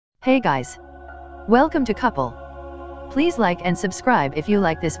Hey guys! Welcome to Couple. Please like and subscribe if you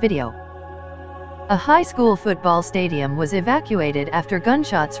like this video. A high school football stadium was evacuated after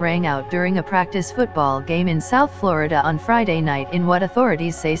gunshots rang out during a practice football game in South Florida on Friday night in what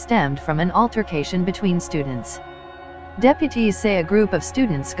authorities say stemmed from an altercation between students. Deputies say a group of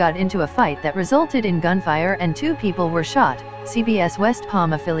students got into a fight that resulted in gunfire and 2 people were shot, CBS West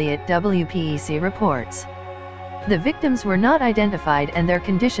Palm affiliate WPEC reports. The victims were not identified and their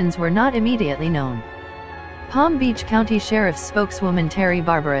conditions were not immediately known. Palm Beach County Sheriff's spokeswoman Terry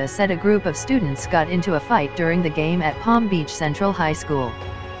Barbara said a group of students got into a fight during the game at Palm Beach Central High School.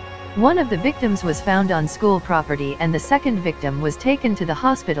 One of the victims was found on school property and the second victim was taken to the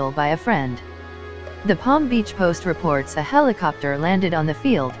hospital by a friend. The Palm Beach Post reports a helicopter landed on the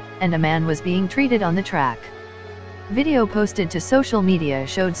field, and a man was being treated on the track. Video posted to social media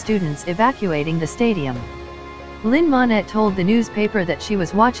showed students evacuating the stadium. Lynn Monette told the newspaper that she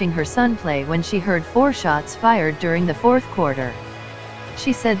was watching her son play when she heard 4 shots fired during the 4th quarter.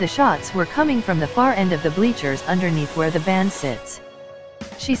 She said the shots were coming from the far end of the bleachers underneath where the band sits.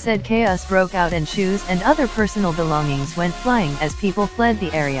 She said chaos broke out and shoes and other personal belongings went flying as people fled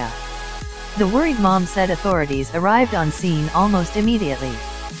the area. The worried mom said authorities arrived on scene almost immediately.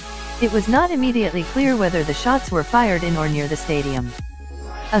 It was not immediately clear whether the shots were fired in or near the stadium.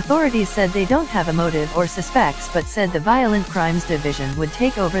 Authorities said they don't have a motive or suspects but said the Violent Crimes Division would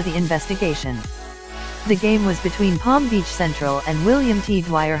take over the investigation. The game was between Palm Beach Central and William T.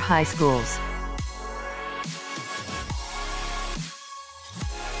 Dwyer High Schools.